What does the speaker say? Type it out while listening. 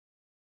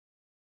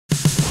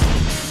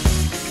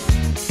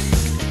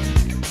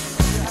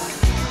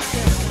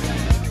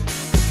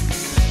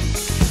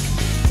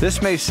This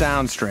may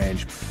sound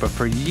strange, but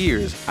for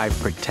years I've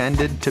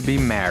pretended to be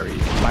married.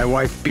 My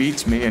wife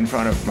beats me in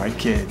front of my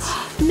kids.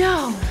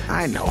 No.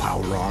 I know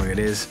how wrong it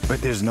is,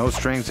 but there's no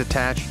strings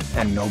attached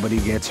and nobody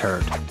gets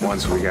hurt.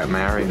 Once we got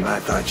married, I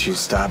thought she'd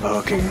stop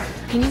hooking.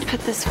 You need to put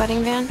this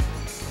wedding band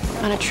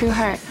on a true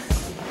heart.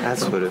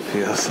 That's what it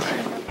feels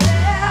like.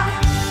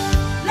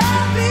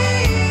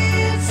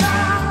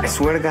 I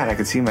swear to God, I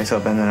could see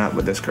myself ending up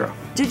with this girl.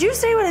 Did you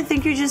say what I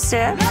think you just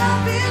said?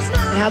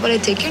 How about I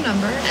take your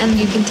number and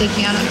you can take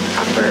me out on a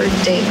proper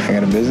date? I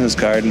got a business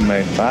card in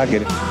my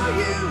pocket.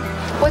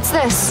 What's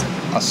this?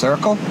 A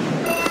circle?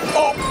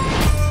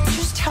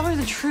 Just tell her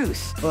the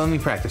truth. Well, let me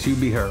practice. You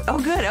be her. Oh,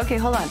 good. Okay,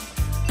 hold on.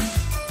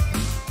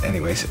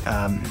 Anyways,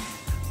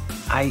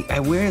 I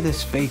wear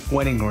this fake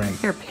wedding ring.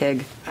 You're a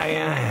pig.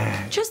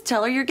 Just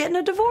tell her you're getting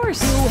a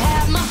divorce.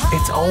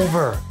 It's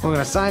over. We're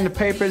gonna sign the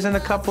papers in a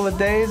couple of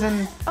days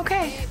and...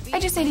 Okay, I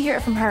just need to hear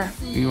it from her.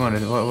 You want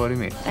to... What do you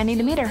mean? I need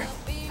to meet her.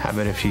 How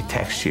about if she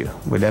texts you?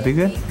 Would that be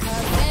good?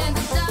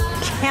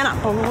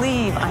 Cannot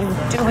believe I'm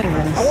doing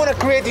this. I want to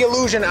create the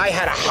illusion I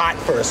had a hot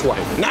first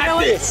wife. Not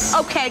this.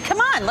 Okay, come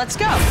on, let's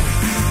go.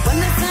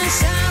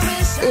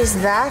 Is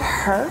that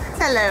her?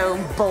 Hello,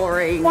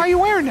 boring. Why are you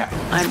wearing that?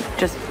 I'm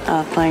just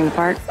playing the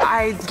part.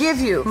 I give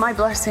you my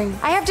blessing.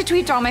 I have to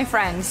tweet to all my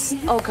friends.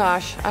 Oh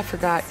gosh, I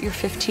forgot. You're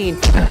 15.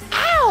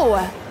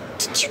 Ow!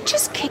 Did you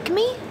just kick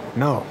me?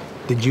 No.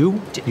 Did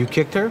you? You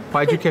kicked her?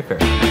 Why'd you kick her?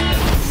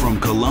 From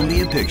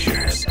Columbia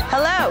Pictures.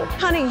 Hello.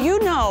 Honey, you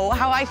know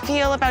how I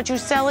feel about you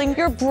selling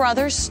your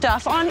brother's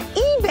stuff on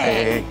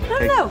eBay.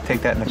 No.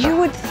 Take that in the car. You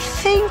would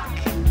think...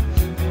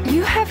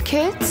 You have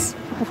kids?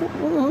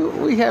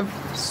 We have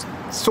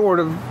sort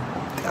of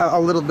a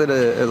little bit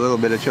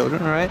of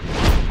children, all right?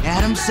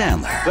 Adam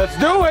Sandler. Let's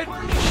do it.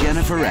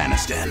 Jennifer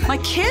Aniston. My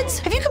kids?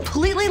 Have you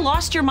completely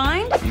lost your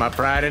mind? My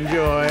pride and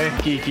joy,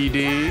 Kiki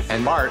D,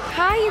 and Bart.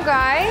 Hi, you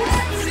guys.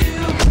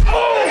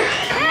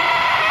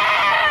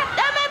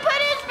 Someone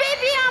put his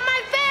pee-pee on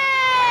my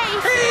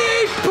face!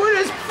 He put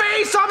his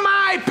face on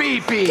my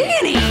pee-pee.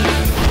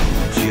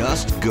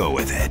 Just go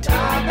with it.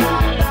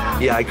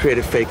 Yeah, I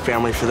created fake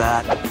family for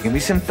that. Give me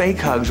some fake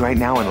hugs right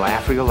now and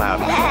laugh real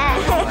loud.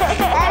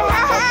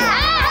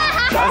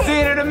 I'll see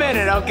you in a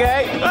minute,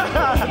 okay?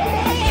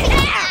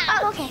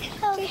 Okay.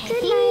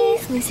 Good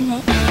night.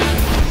 Listen.